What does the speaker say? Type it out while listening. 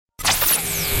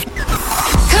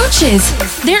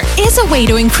coaches. There is a way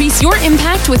to increase your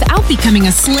impact without becoming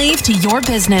a slave to your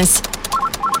business.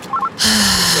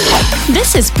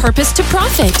 This is Purpose to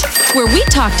Profit, where we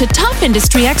talk to top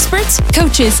industry experts,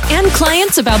 coaches, and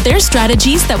clients about their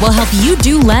strategies that will help you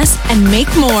do less and make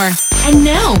more. And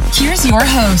now, here's your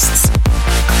hosts.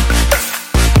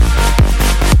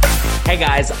 Hey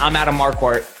guys, I'm Adam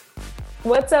Marquardt.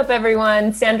 What's up,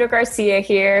 everyone? Sandra Garcia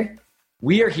here.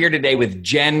 We are here today with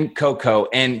Jen Coco,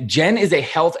 and Jen is a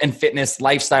health and fitness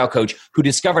lifestyle coach who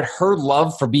discovered her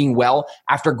love for being well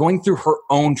after going through her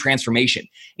own transformation.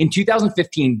 In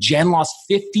 2015, Jen lost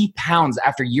 50 pounds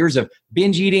after years of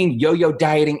binge eating, yo-yo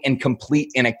dieting, and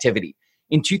complete inactivity.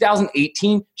 In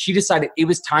 2018, she decided it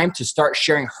was time to start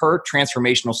sharing her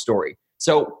transformational story.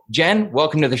 So, Jen,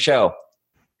 welcome to the show.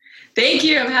 Thank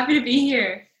you. I'm happy to be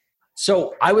here.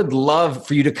 So I would love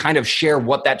for you to kind of share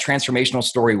what that transformational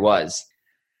story was.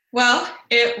 Well,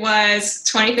 it was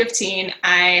 2015.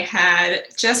 I had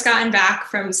just gotten back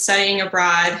from studying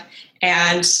abroad,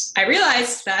 and I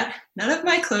realized that none of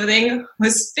my clothing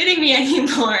was fitting me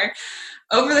anymore.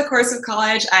 Over the course of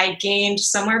college, I gained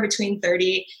somewhere between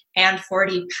 30 and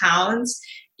 40 pounds.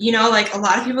 You know, like a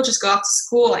lot of people just go off to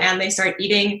school and they start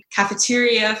eating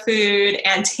cafeteria food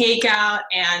and takeout.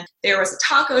 And there was a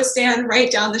taco stand right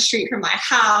down the street from my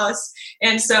house.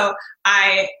 And so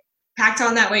I packed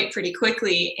on that weight pretty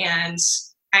quickly. And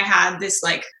I had this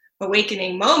like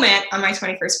awakening moment on my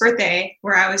 21st birthday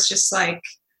where I was just like,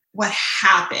 what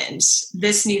happened?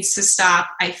 This needs to stop.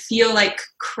 I feel like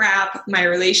crap. My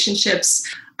relationships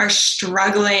are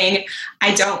struggling.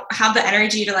 I don't have the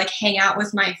energy to like hang out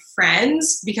with my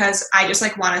friends because I just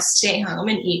like want to stay home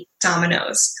and eat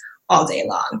Domino's all day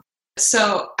long.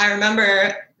 So I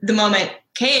remember the moment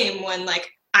came when like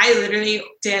I literally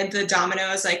did the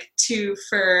Domino's like 2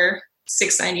 for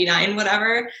 $6.99,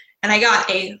 whatever. And I got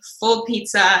a full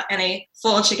pizza and a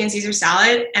full chicken Caesar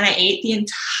salad, and I ate the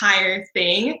entire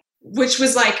thing, which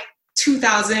was like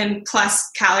 2,000 plus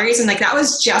calories. And like, that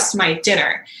was just my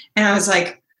dinner. And I was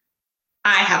like,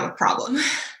 I have a problem.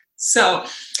 So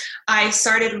I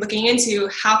started looking into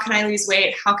how can I lose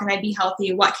weight? How can I be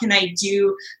healthy? What can I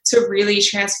do to really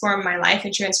transform my life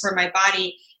and transform my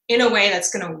body in a way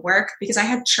that's going to work? Because I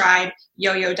had tried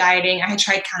yo-yo dieting. I had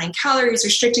tried counting calories,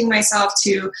 restricting myself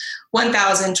to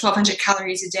 1,000, 1,200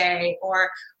 calories a day,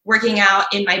 or working out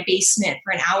in my basement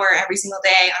for an hour every single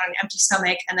day on an empty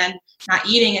stomach and then not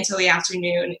eating until the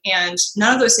afternoon. And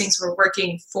none of those things were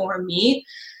working for me.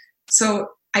 So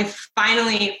I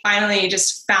finally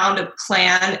just found a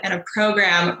plan and a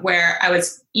program where I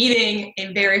was eating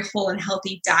a very whole and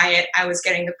healthy diet. I was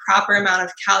getting the proper amount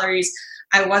of calories.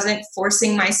 I wasn't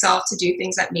forcing myself to do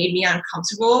things that made me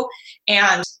uncomfortable.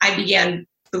 And I began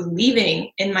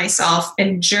believing in myself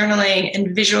and journaling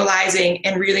and visualizing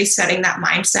and really setting that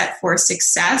mindset for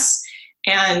success.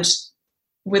 And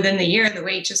within the year, the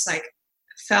weight just like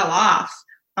fell off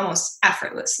almost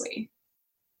effortlessly.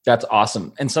 That's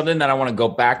awesome. And something that I want to go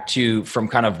back to from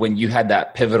kind of when you had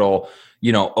that pivotal,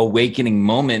 awakening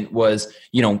moment was,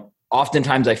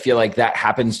 oftentimes I feel like that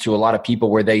happens to a lot of people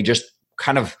where they just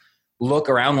kind of look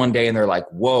around one day and they're like,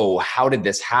 whoa, how did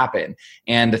this happen?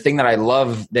 And the thing that I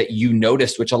love that you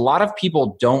noticed, which a lot of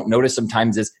people don't notice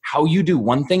sometimes, is how you do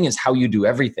one thing is how you do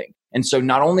everything. And so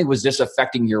not only was this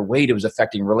affecting your weight, it was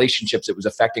affecting relationships, it was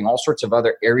affecting all sorts of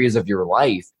other areas of your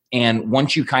life. And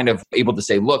once you kind of able to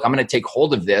say, look, I'm going to take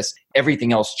hold of this,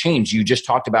 everything else changed. You just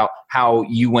talked about how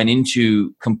you went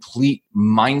into complete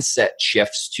mindset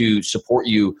shifts to support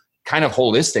you kind of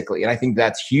holistically. And I think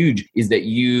that's huge, is that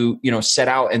you set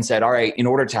out and said, all right, in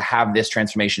order to have this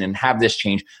transformation and have this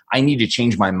change, I need to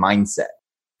change my mindset.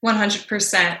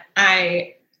 100%.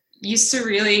 I used to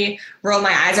really roll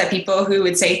my eyes at people who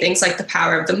would say things like the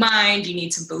power of the mind, you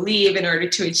need to believe in order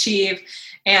to achieve,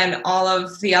 and all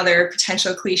of the other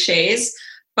potential cliches.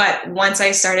 But once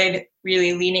I started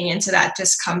really leaning into that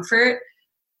discomfort,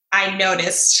 I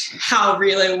noticed how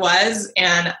real it was,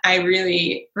 and I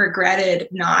really regretted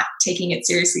not taking it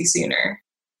seriously sooner.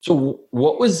 So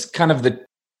what was kind of the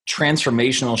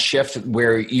transformational shift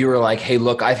where you were like, hey,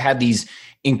 look, I've had these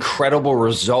incredible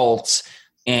results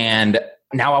and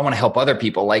now I want to help other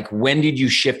people? Like, when did you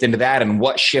shift into that, and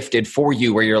what shifted for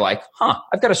you where you're like,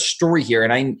 I've got a story here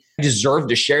and I deserve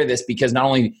to share this because not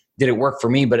only did it work for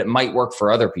me, but it might work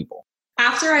for other people?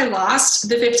 After I lost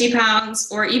the 50 pounds,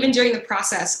 or even during the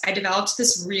process, I developed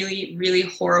this really, really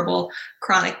horrible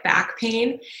chronic back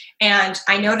pain. And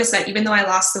I noticed that even though I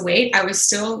lost the weight, I was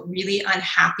still really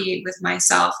unhappy with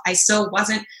myself. I still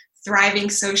wasn't thriving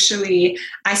socially.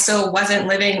 I still wasn't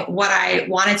living what I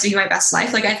wanted to be my best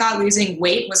life. Like, I thought losing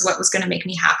weight was what was going to make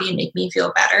me happy and make me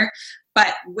feel better.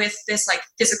 but with this like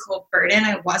physical burden,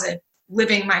 I wasn't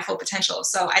living my full potential.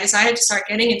 So I decided to start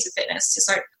getting into fitness, to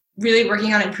start really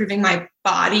working on improving my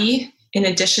body in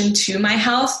addition to my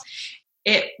health.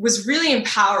 It was really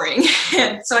empowering.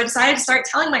 And so I decided to start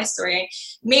telling my story. I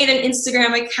made an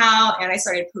Instagram account and I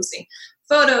started posting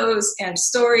photos and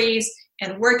stories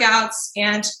and workouts,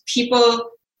 and people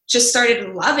just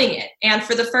started loving it. And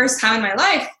for the first time in my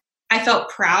life, I felt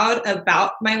proud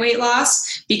about my weight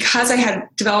loss because I had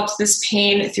developed this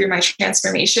pain through my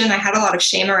transformation. I had a lot of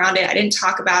shame around it. I didn't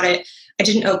talk about it. I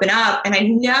didn't open up, and I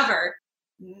never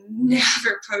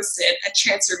posted a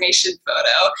transformation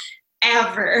photo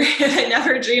ever. I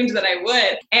never dreamed that I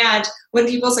would. And when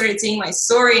people started seeing my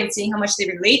story and seeing how much they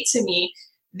relate to me,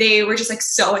 they were just like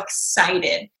so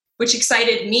excited, which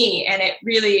excited me. And it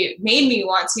really made me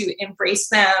want to embrace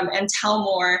them and tell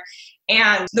more.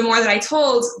 And the more that I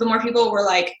told, the more people were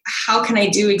like, how can I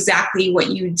do exactly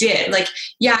what you did? Like,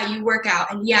 yeah, you work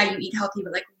out and yeah, you eat healthy,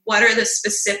 but like, what are the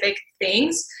specific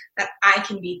things that I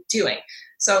can be doing?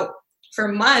 So for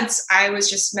months, I was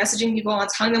just messaging people and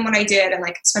telling them what I did and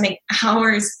like spending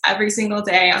hours every single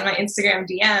day on my Instagram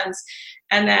DMs.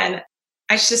 And then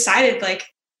I just decided like,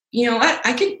 you know what,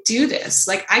 I could do this.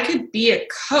 Like I could be a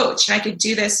coach and I could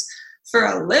do this for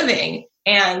a living.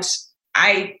 And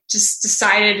I just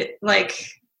decided like,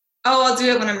 oh, I'll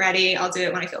do it when I'm ready. I'll do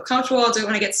it when I feel comfortable. I'll do it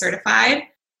when I get certified.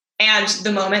 And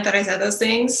the moment that I said those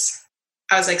things,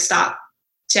 I was like, stop,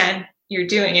 Jen, you're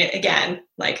doing it again.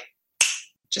 Like,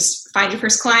 just find your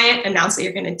first client, announce that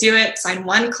you're going to do it, sign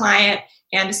one client,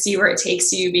 and see where it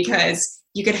takes you, because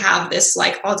you could have this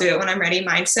like, I'll do it when I'm ready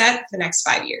mindset for the next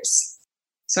 5 years.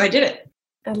 So I did it.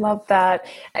 I love that.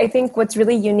 I think what's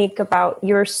really unique about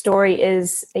your story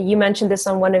is you mentioned this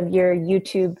on one of your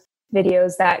YouTube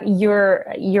videos, that you're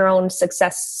your own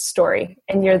success story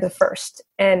and you're the first.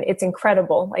 And it's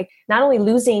incredible. Like not only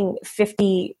losing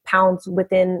 50 pounds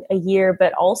within a year,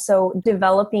 but also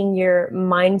developing your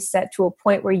mindset to a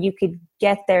point where you could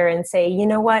get there and say, you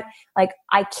know what, like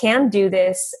I can do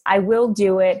this. I will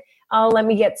do it. Oh, let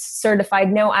me get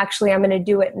certified. No, actually, I'm going to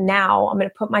do it now. I'm going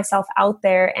to put myself out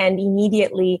there. And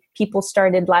immediately people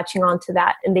started latching on to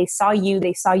that. And they saw you,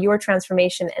 they saw your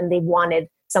transformation, and they wanted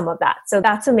some of that. So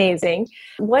that's amazing.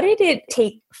 What did it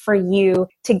take for you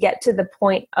to get to the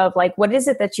point of like, what is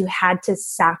it that you had to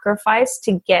sacrifice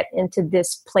to get into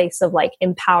this place of like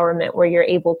empowerment where you're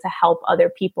able to help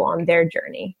other people on their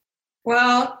journey?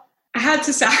 Well, I had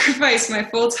to sacrifice my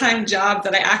full-time job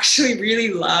that I actually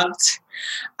really loved.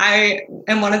 I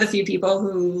am one of the few people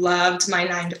who loved my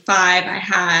 9 to 5. I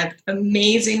had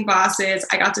amazing bosses.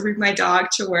 I got to bring my dog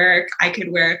to work. I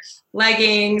could wear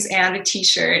leggings and a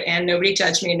t-shirt and nobody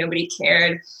judged me and nobody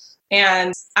cared.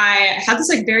 And I had this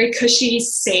like very cushy,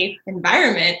 safe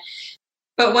environment.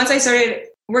 But once I started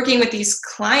working with these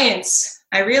clients,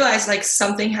 I realized like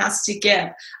something has to give.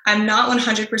 I'm not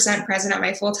 100% present at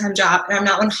my full-time job, and I'm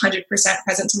not 100%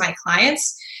 present to my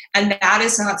clients. And that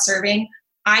is not serving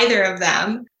either of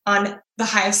them on the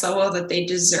highest level that they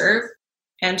deserve.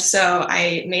 And so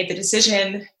I made the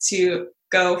decision to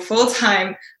go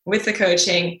full-time with the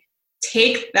coaching,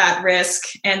 take that risk,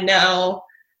 and know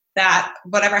that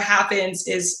whatever happens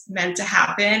is meant to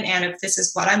happen. And if this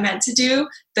is what I'm meant to do,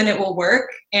 then it will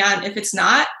work. And if it's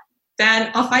not,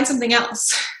 then I'll find something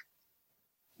else.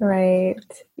 Right.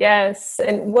 Yes.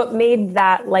 And what made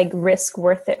that like risk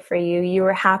worth it for you? You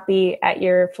were happy at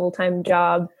your full-time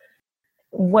job.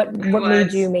 What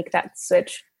made you make that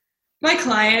switch? My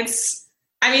clients,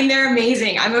 I mean, they're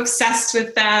amazing. I'm obsessed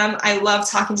with them. I love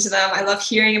talking to them. I love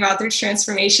hearing about their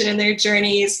transformation and their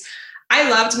journeys. I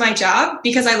loved my job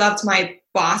because I loved my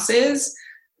bosses,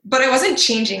 but I wasn't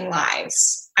changing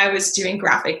lives. I was doing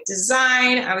graphic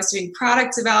design. I was doing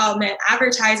product development,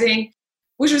 advertising,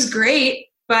 which was great,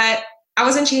 but I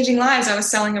wasn't changing lives. I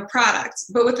was selling a product.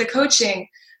 But with the coaching,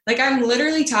 like I'm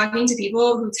literally talking to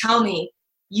people who tell me,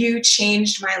 you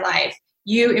changed my life.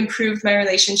 You improved my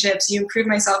relationships. You improved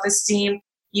my self-esteem.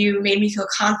 You made me feel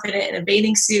confident in a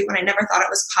bathing suit when I never thought it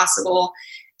was possible.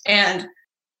 And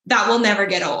that will never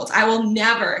get old. I will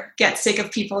never get sick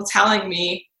of people telling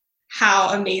me how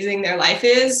amazing their life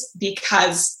is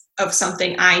because of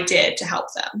something I did to help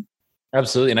them.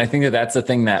 Absolutely. And I think that that's the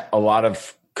thing that a lot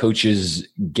of coaches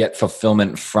get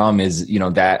fulfillment from is, you know,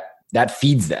 that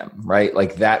feeds them, right?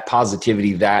 Like that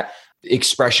positivity, that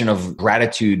expression of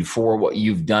gratitude for what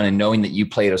you've done and knowing that you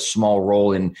played a small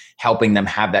role in helping them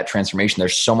have that transformation.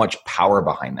 There's so much power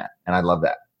behind that. And I love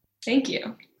that. Thank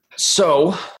you.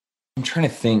 So I'm trying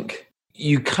to think,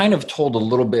 you kind of told a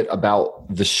little bit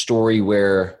about the story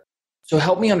where So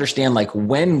help me understand, like,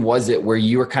 when was it where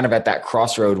you were kind of at that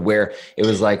crossroad where it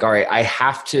was like, all right, I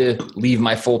have to leave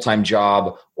my full-time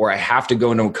job or I have to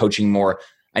go into coaching more?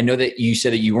 I know that you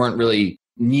said that you weren't really,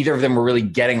 neither of them were really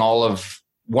getting all of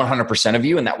 100% of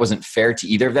you, and that wasn't fair to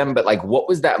either of them. But like, what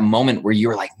was that moment where you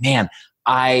were like, man,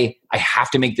 I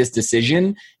have to make this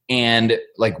decision? And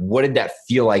like, what did that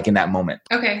feel like in that moment?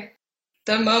 Okay.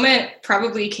 The moment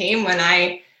probably came when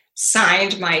I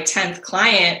signed my 10th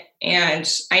client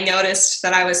and I noticed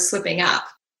that I was slipping up.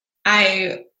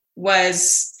 I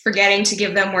was forgetting to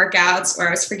give them workouts, or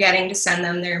I was forgetting to send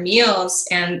them their meals,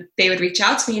 and they would reach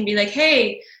out to me and be like,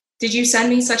 hey, did you send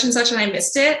me such and such and I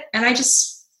missed it? And I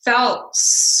just felt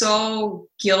so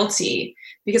guilty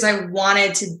because I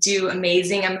wanted to do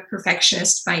amazing. I'm a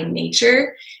perfectionist by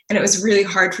nature, and it was really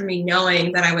hard for me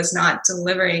knowing that I was not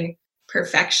delivering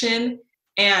perfection.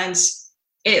 And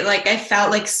it, like, I felt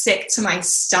like sick to my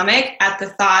stomach at the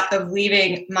thought of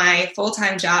leaving my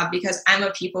full-time job because I'm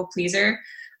a people pleaser.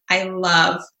 I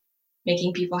love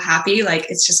making people happy. Like,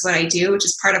 it's just what I do, which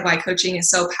is part of why coaching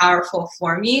is so powerful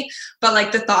for me. But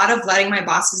like, the thought of letting my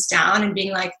bosses down and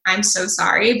being like, I'm so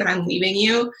sorry, but I'm leaving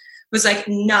you, was like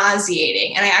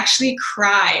nauseating. And I actually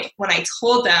cried when I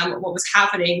told them what was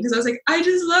happening, because I was like, I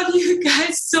just love you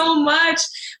guys so much.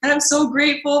 And I'm so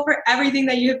grateful for everything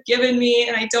that you have given me.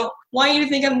 And I don't want you to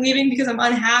think I'm leaving because I'm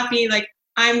unhappy. Like,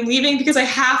 I'm leaving because I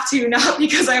have to, not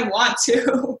because I want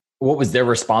to. What was their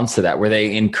response to that? Were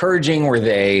they encouraging? Were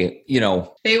they,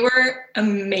 They were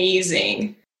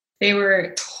amazing. They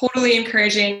were totally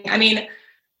encouraging. I mean,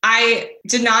 I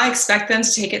did not expect them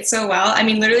to take it so well. I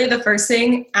mean, literally the first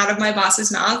thing out of my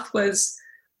boss's mouth was,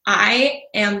 I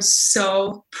am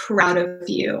so proud of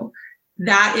you.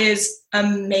 That is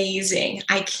amazing.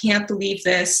 I can't believe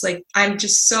this. Like, I'm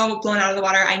just so blown out of the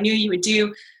water. I knew you would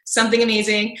do something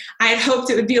amazing. I had hoped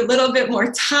it would be a little bit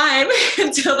more time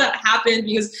until that happened,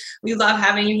 because we love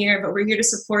having you here, but we're here to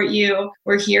support you.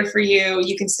 We're here for you.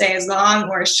 You can stay as long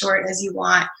or as short as you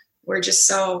want. We're just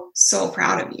so, so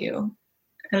proud of you.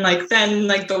 And like, then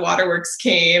like the waterworks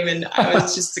came and I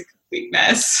was just a complete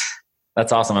mess.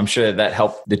 That's awesome. I'm sure that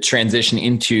helped the transition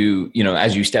into,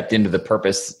 as you stepped into the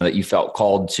purpose that you felt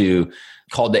called to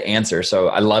answer. So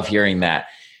I love hearing that.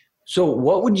 So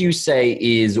what would you say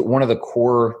is one of the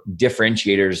core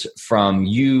differentiators from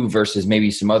you versus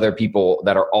maybe some other people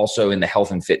that are also in the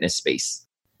health and fitness space?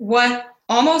 What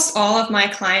almost all of my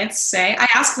clients say, I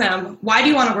ask them, why do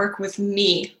you want to work with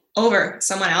me over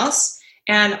someone else?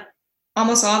 And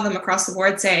almost all of them across the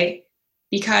board say,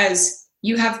 because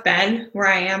you have been where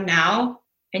I am now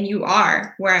and you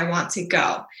are where I want to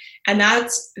go. And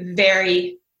that's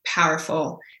very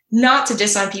powerful. Not to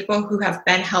diss on people who have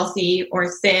been healthy or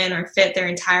thin or fit their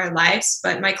entire lives,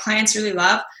 but my clients really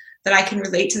love that I can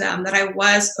relate to them, that I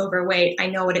was overweight. I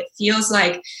know what it feels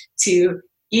like to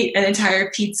eat an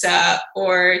entire pizza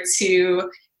or to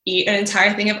eat an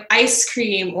entire thing of ice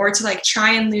cream, or to like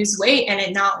try and lose weight and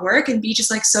it not work and be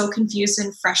just like so confused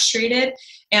and frustrated.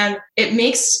 And it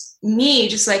makes me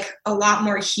just like a lot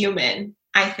more human,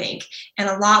 I think, and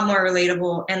a lot more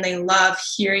relatable. And they love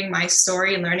hearing my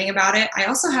story and learning about it. I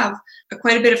also have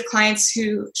quite a bit of clients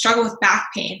who struggle with back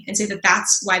pain and say that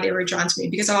that's why they were drawn to me,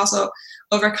 because I've also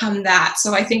overcome that.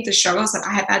 So I think the struggles that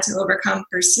I have had to overcome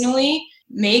personally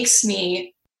makes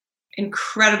me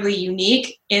incredibly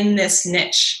unique in this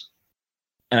niche.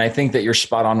 And I think that you're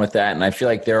spot on with that. And I feel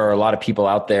like there are a lot of people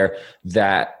out there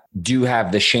that do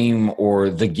have the shame or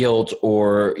the guilt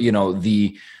or,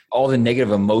 all the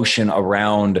negative emotion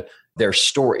around their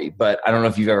story. But I don't know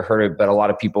if you've ever heard it, but a lot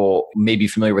of people may be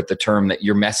familiar with the term that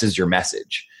your mess is your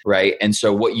message, right? And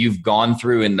so what you've gone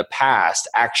through in the past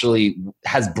actually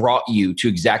has brought you to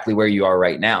exactly where you are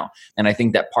right now. And I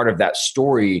think that part of that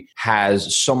story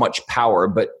has so much power,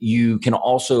 but you can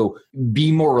also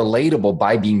be more relatable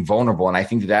by being vulnerable. And I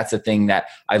think that that's the thing that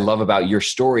I love about your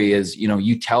story is,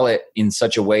 you tell it in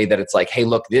such a way that it's like, hey,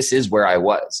 look, this is where I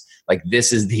was. Like,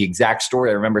 this is the exact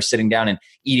story. I remember sitting down and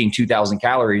eating 2,000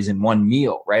 calories in one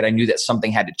meal, right? I knew that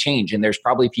something had to change. And there's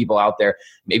probably people out there,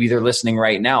 maybe they're listening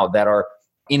right now, that are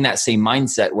in that same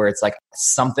mindset where it's like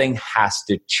something has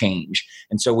to change.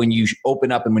 And so when you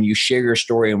open up and when you share your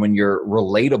story and when you're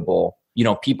relatable,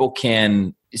 people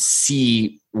can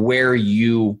see where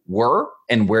you were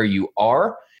and where you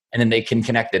are. And then they can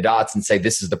connect the dots and say,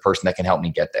 this is the person that can help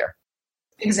me get there.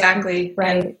 Exactly.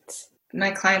 Right. And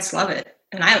my clients love it.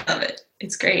 And I love it.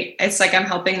 It's great. It's like I'm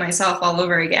helping myself all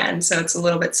over again. So it's a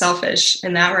little bit selfish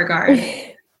in that regard.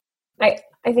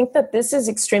 I think that this is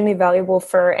extremely valuable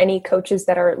for any coaches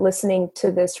that are listening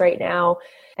to this right now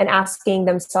and asking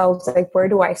themselves, like, where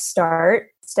do I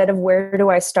start? instead of where do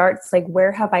I start, it's like,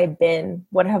 where have I been?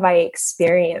 What have I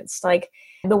experienced? Like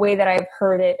the way that I've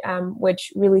heard it,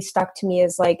 which really stuck to me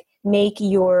is like, make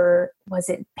your, was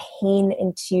it pain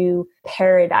into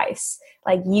paradise?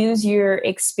 Like use your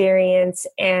experience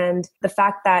and the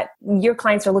fact that your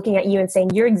clients are looking at you and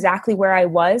saying, you're exactly where I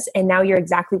was and now you're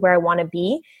exactly where I want to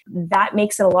be. That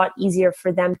makes it a lot easier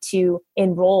for them to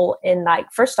enroll in,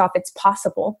 like, first off, it's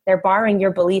possible. They're borrowing your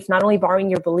belief, not only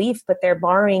borrowing your belief, but they're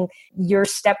borrowing your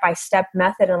step-by-step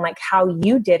method and like how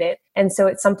you did it. And so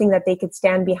it's something that they could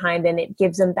stand behind, and it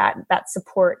gives them that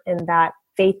support and that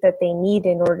faith that they need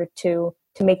in order to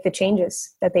make the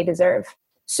changes that they deserve.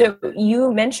 So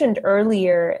you mentioned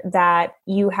earlier that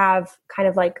you have kind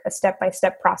of like a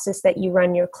step-by-step process that you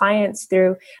run your clients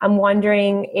through. I'm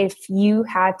wondering if you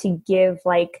had to give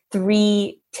like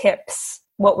 3 tips,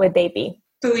 what would they be?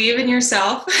 Believe in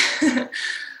yourself.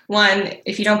 1,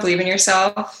 if you don't believe in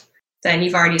yourself, then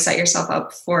you've already set yourself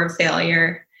up for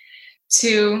failure.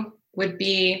 2 would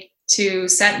be to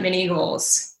set mini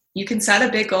goals. You can set a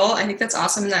big goal. I think that's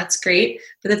awesome and that's great.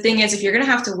 But the thing is, if you're going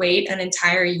to have to wait an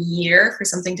entire year for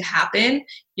something to happen,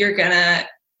 you're going to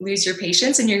lose your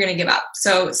patience and you're going to give up.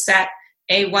 So set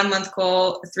a 1-month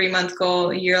goal, a 3-month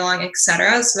goal, a year-long,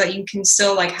 etc., so that you can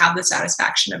still like have the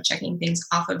satisfaction of checking things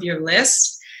off of your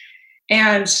list.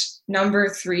 And number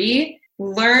 3,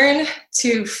 learn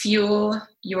to fuel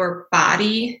your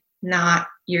body, not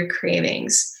your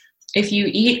cravings. If you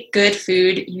eat good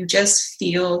food, you just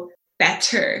feel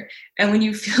better. And when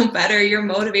you feel better, you're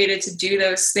motivated to do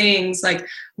those things like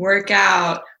work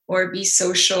out or be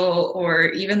social or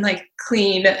even like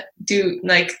clean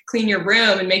your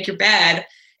room and make your bed.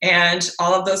 And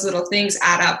all of those little things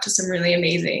add up to some really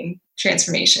amazing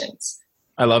transformations.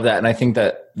 I love that. And I think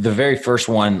that the very first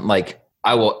one, like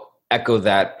I will echo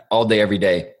that all day, every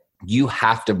day. You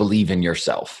have to believe in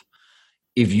yourself.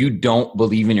 If you don't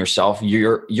believe in yourself,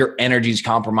 your energy is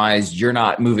compromised. You're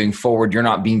not moving forward. You're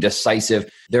not being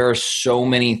decisive. There are so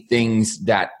many things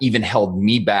that even held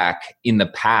me back in the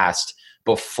past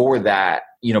before that,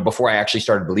 before I actually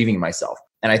started believing in myself.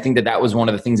 And I think that was one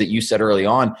of the things that you said early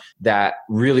on that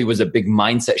really was a big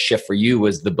mindset shift for you,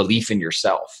 was the belief in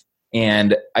yourself.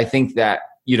 And I think that,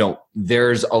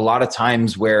 there's a lot of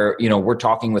times where, we're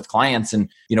talking with clients and,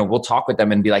 we'll talk with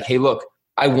them and be like, hey, look,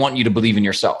 I want you to believe in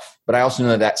yourself, but I also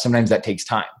know that sometimes that takes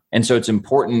time. And so it's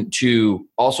important to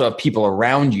also have people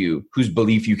around you whose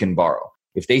belief you can borrow.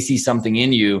 If they see something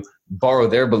in you, borrow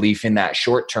their belief in that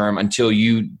short term until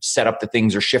you set up the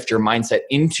things or shift your mindset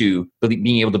into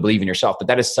being able to believe in yourself. But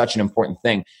that is such an important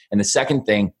thing. And the second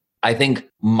thing, I think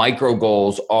micro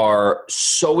goals are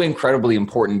so incredibly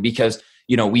important because,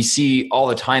 we see all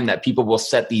the time that people will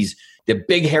set the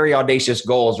big, hairy, audacious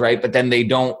goals, right? But then they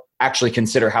don't actually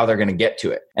consider how they're going to get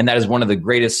to it. And that is one of the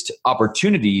greatest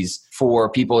opportunities for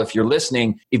people. If you're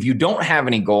listening, if you don't have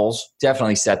any goals,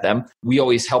 definitely set them. We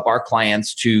always help our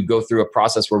clients to go through a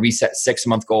process where we set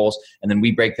 6-month goals and then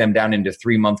we break them down into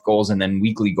 3-month goals and then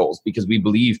weekly goals, because we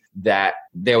believe that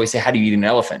they always say, how do you eat an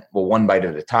elephant? Well, 1 bite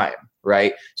at a time,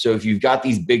 right? So if you've got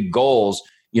these big goals,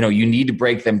 you need to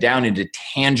break them down into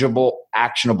tangible,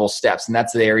 actionable steps. And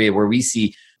that's the area where we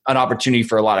see an opportunity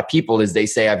for a lot of people is they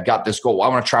say, I've got this goal. Well,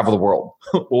 I want to travel the world.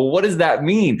 Well, what does that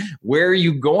mean? Where are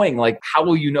you going? Like, how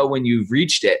will you know when you've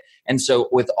reached it? And so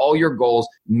with all your goals,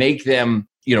 make them,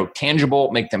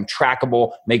 tangible, make them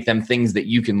trackable, make them things that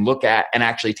you can look at and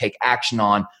actually take action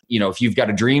on. If you've got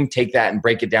a dream, take that and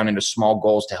break it down into small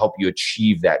goals to help you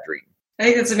achieve that dream. I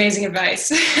think that's amazing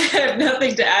advice. I have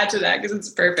nothing to add to that because it's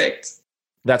perfect.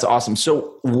 That's awesome.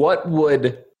 So what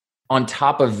would, on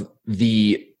top of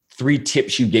the 3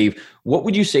 tips you gave, what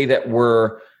would you say that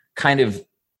were kind of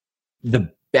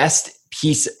the best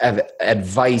piece of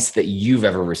advice that you've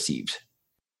ever received?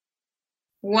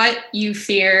 What you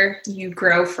fear, you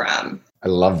grow from. I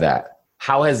love that.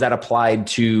 How has that applied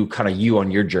to kind of you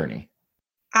on your journey?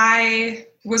 I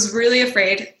was really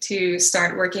afraid to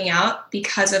start working out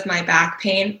because of my back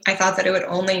pain. I thought that it would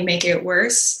only make it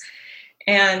worse.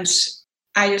 And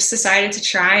I just decided to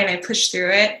try and I pushed through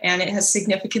it, and it has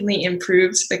significantly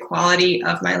improved the quality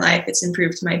of my life. It's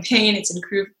improved my pain. It's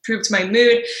improved my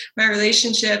mood, my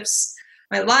relationships,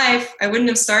 my life. I wouldn't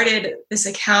have started this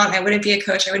account. I wouldn't be a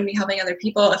coach. I wouldn't be helping other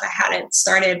people if I hadn't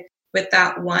started with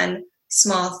that one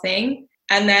small thing.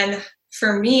 And then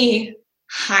for me,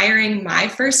 hiring my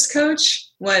first coach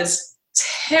was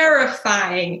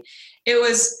terrifying. It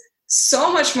was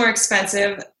so much more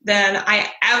expensive than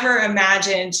I ever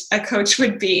imagined a coach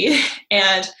would be.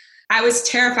 And I was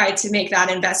terrified to make that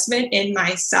investment in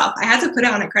myself. I had to put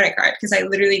it on a credit card because I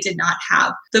literally did not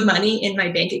have the money in my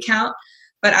bank account.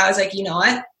 But I was like, you know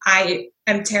what? I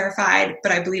am terrified,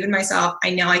 but I believe in myself.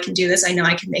 I know I can do this. I know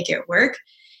I can make it work.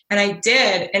 And I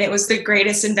did. And it was the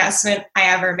greatest investment I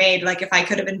ever made. Like if I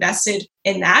could have invested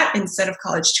in that instead of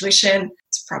college tuition,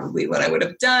 it's probably what I would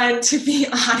have done, to be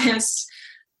honest.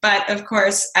 But of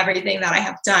course, everything that I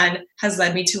have done has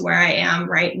led me to where I am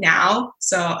right now.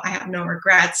 So I have no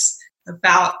regrets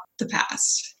about the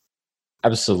past.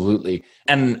 Absolutely.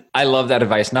 And I love that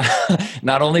advice,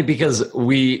 not only because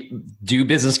we do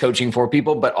business coaching for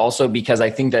people, but also because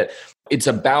I think that it's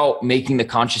about making the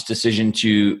conscious decision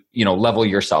to, level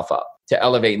yourself up, to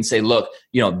elevate and say, look,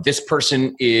 this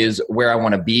person is where I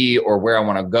want to be or where I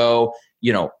want to go,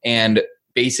 and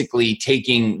basically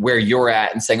taking where you're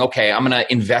at and saying, okay, I'm going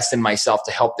to invest in myself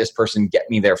to help this person get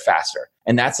me there faster.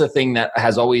 And that's the thing that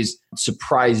has always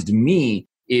surprised me,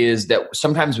 is that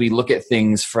sometimes we look at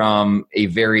things from a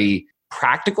very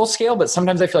practical scale, but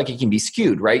sometimes I feel like it can be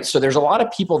skewed, right? So there's a lot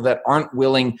of people that aren't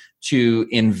willing to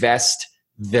invest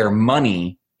their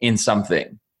money in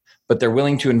something, but they're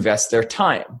willing to invest their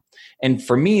time. And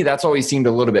for me, that's always seemed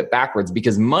a little bit backwards,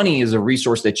 because money is a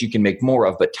resource that you can make more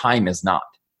of, but time is not.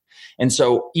 And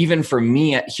so even for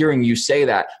me, hearing you say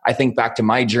that, I think back to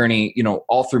my journey,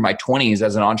 all through my 20s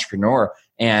as an entrepreneur.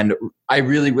 And I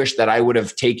really wish that I would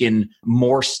have taken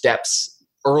more steps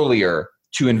earlier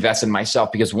to invest in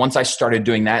myself, because once I started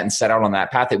doing that and set out on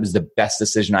that path, it was the best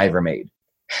decision I ever made.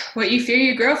 What you fear,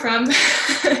 you grow from.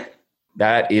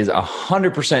 That is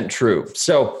 100% true.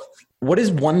 So what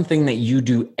is one thing that you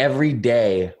do every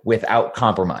day without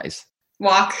compromise?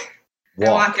 Walk. I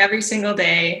walk every single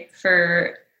day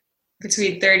for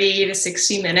between 30 to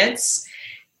 60 minutes.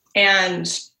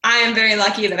 And I am very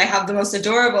lucky that I have the most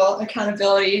adorable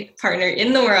accountability partner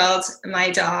in the world,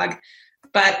 my dog.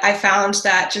 But I found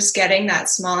that just getting that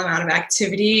small amount of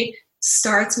activity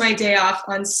starts my day off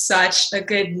on such a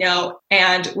good note.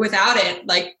 And without it,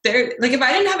 if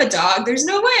I didn't have a dog, there's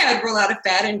no way I'd roll out of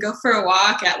bed and go for a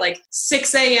walk at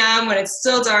 6 a.m. when it's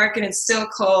still dark and it's still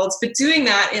cold. But doing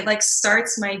that, it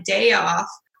starts my day off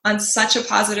on such a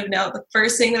positive note. The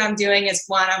first thing that I'm doing is,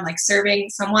 one, I'm serving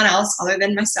someone else other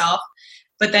than myself.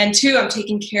 But then two, I'm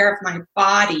taking care of my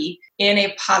body in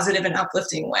a positive and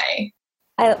uplifting way.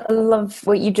 I love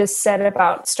what you just said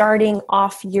about starting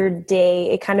off your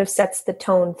day. It kind of sets the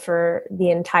tone for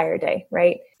the entire day,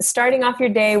 right? Starting off your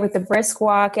day with a brisk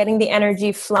walk, getting the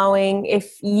energy flowing.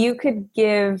 If you could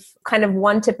give kind of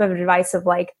one tip of advice of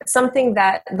something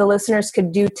that the listeners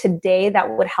could do today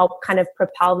that would help kind of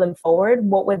propel them forward,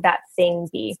 what would that thing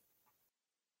be?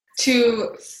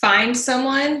 To find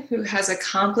someone who has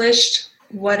accomplished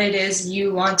what it is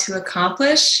you want to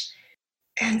accomplish,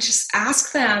 and just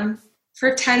ask them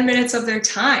for 10 minutes of their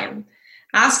time.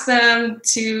 Ask them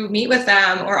to meet with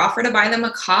them, or offer to buy them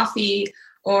a coffee,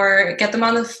 or get them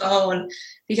on the phone,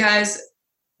 because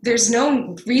there's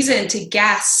no reason to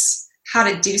guess how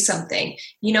to do something.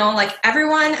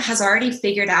 Everyone has already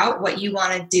figured out what you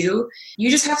want to do.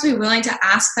 You just have to be willing to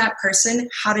ask that person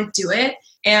how to do it.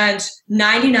 And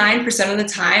 99% of the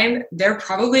time, they're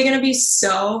probably going to be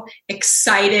so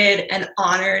excited and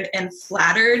honored and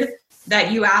flattered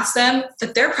that you ask them,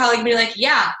 that they're probably going to be like,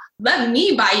 yeah, let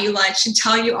me buy you lunch and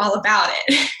tell you all about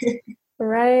it.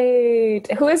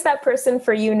 Right. Who is that person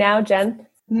for you now, Jen?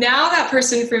 Now that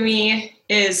person for me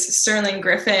is Sterling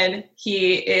Griffin.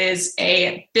 He is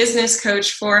a business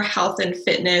coach for health and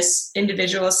fitness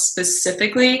individuals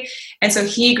specifically. And so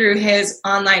he grew his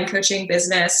online coaching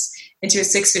business into a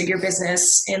 6-figure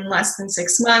business in less than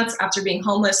 6 months after being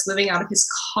homeless, living out of his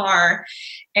car.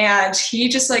 And he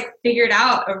just figured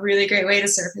out a really great way to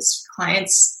serve his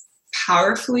clients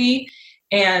powerfully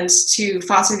and to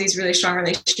foster these really strong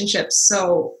relationships.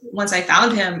 So once I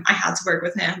found him, I had to work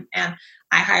with him, and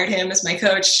I hired him as my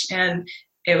coach, and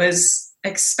it was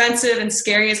expensive and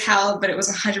scary as hell, but it was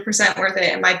 100% worth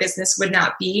it. And my business would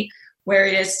not be where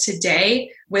it is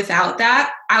today without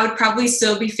that. I would probably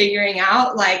still be figuring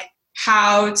out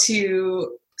how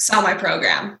to sell my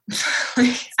program.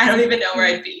 I don't even know where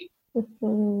I'd be.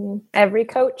 Mm-hmm. Every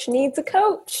coach needs a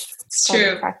coach. It's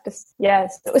true. Practice.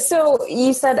 Yes. So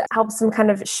you said helps them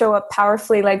kind of show up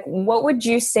powerfully. What would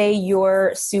you say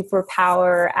your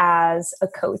superpower as a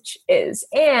coach is?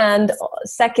 And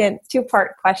second,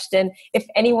 2-part question. If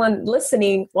anyone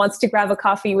listening wants to grab a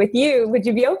coffee with you, would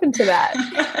you be open to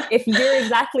that? If you're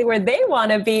exactly where they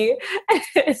want to be.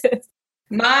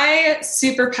 My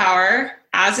superpower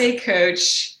as a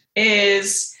coach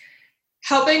is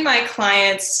helping my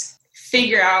clients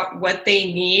figure out what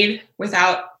they need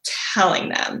without telling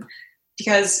them.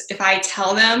 Because if I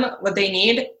tell them what they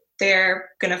need, they're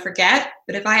going to forget.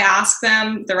 But if I ask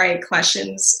them the right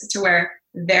questions to where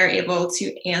they're able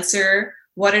to answer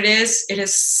what it is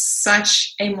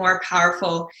such a more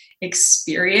powerful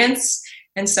experience.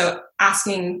 And so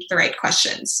asking the right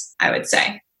questions, I would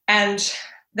say. And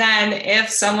then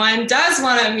if someone does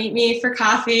want to meet me for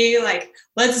coffee, like,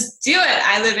 let's do it.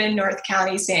 I live in North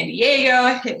County, San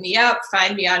Diego. Hit me up,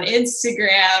 find me on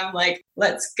Instagram. Like,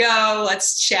 let's go,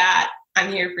 let's chat.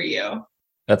 I'm here for you.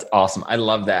 That's awesome. I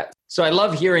love that. So I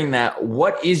love hearing that.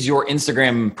 What is your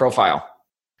Instagram profile?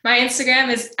 My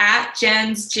Instagram is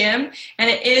 @Jen's Gym,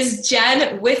 and it is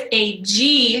Jen with a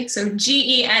G, so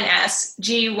GENSGYM.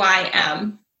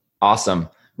 Awesome.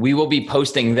 We will be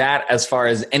posting that as far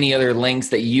as any other links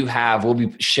that you have. We'll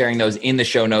be sharing those in the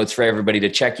show notes for everybody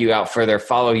to check you out further,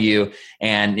 follow you,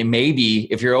 and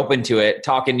maybe, if you're open to it,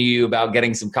 talking to you about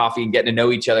getting some coffee and getting to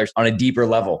know each other on a deeper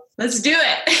level. Let's do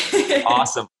it.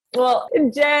 Awesome. Well,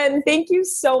 Jen, thank you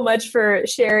so much for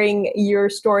sharing your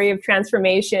story of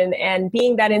transformation and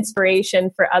being that inspiration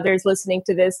for others listening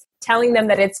to this, telling them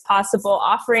that it's possible,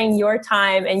 offering your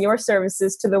time and your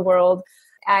services to the world.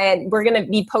 And we're going to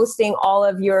be posting all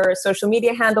of your social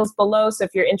media handles below. So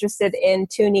if you're interested in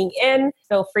tuning in,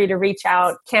 feel free to reach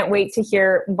out. Can't wait to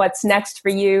hear what's next for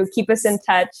you. Keep us in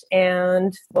touch,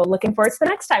 and we're looking forward to the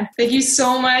next time. Thank you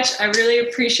so much. I really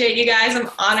appreciate you guys. I'm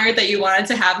honored that you wanted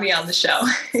to have me on the show.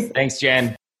 Thanks,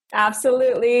 Jen.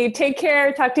 Absolutely. Take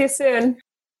care. Talk to you soon.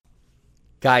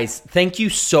 Guys, thank you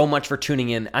so much for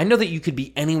tuning in. I know that you could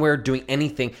be anywhere doing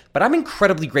anything, but I'm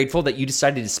incredibly grateful that you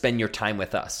decided to spend your time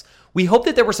with us. We hope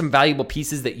that there were some valuable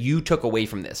pieces that you took away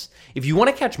from this. If you want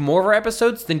to catch more of our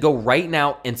episodes, then go right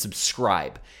now and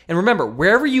subscribe. And remember,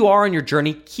 wherever you are on your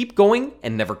journey, keep going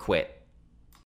and never quit.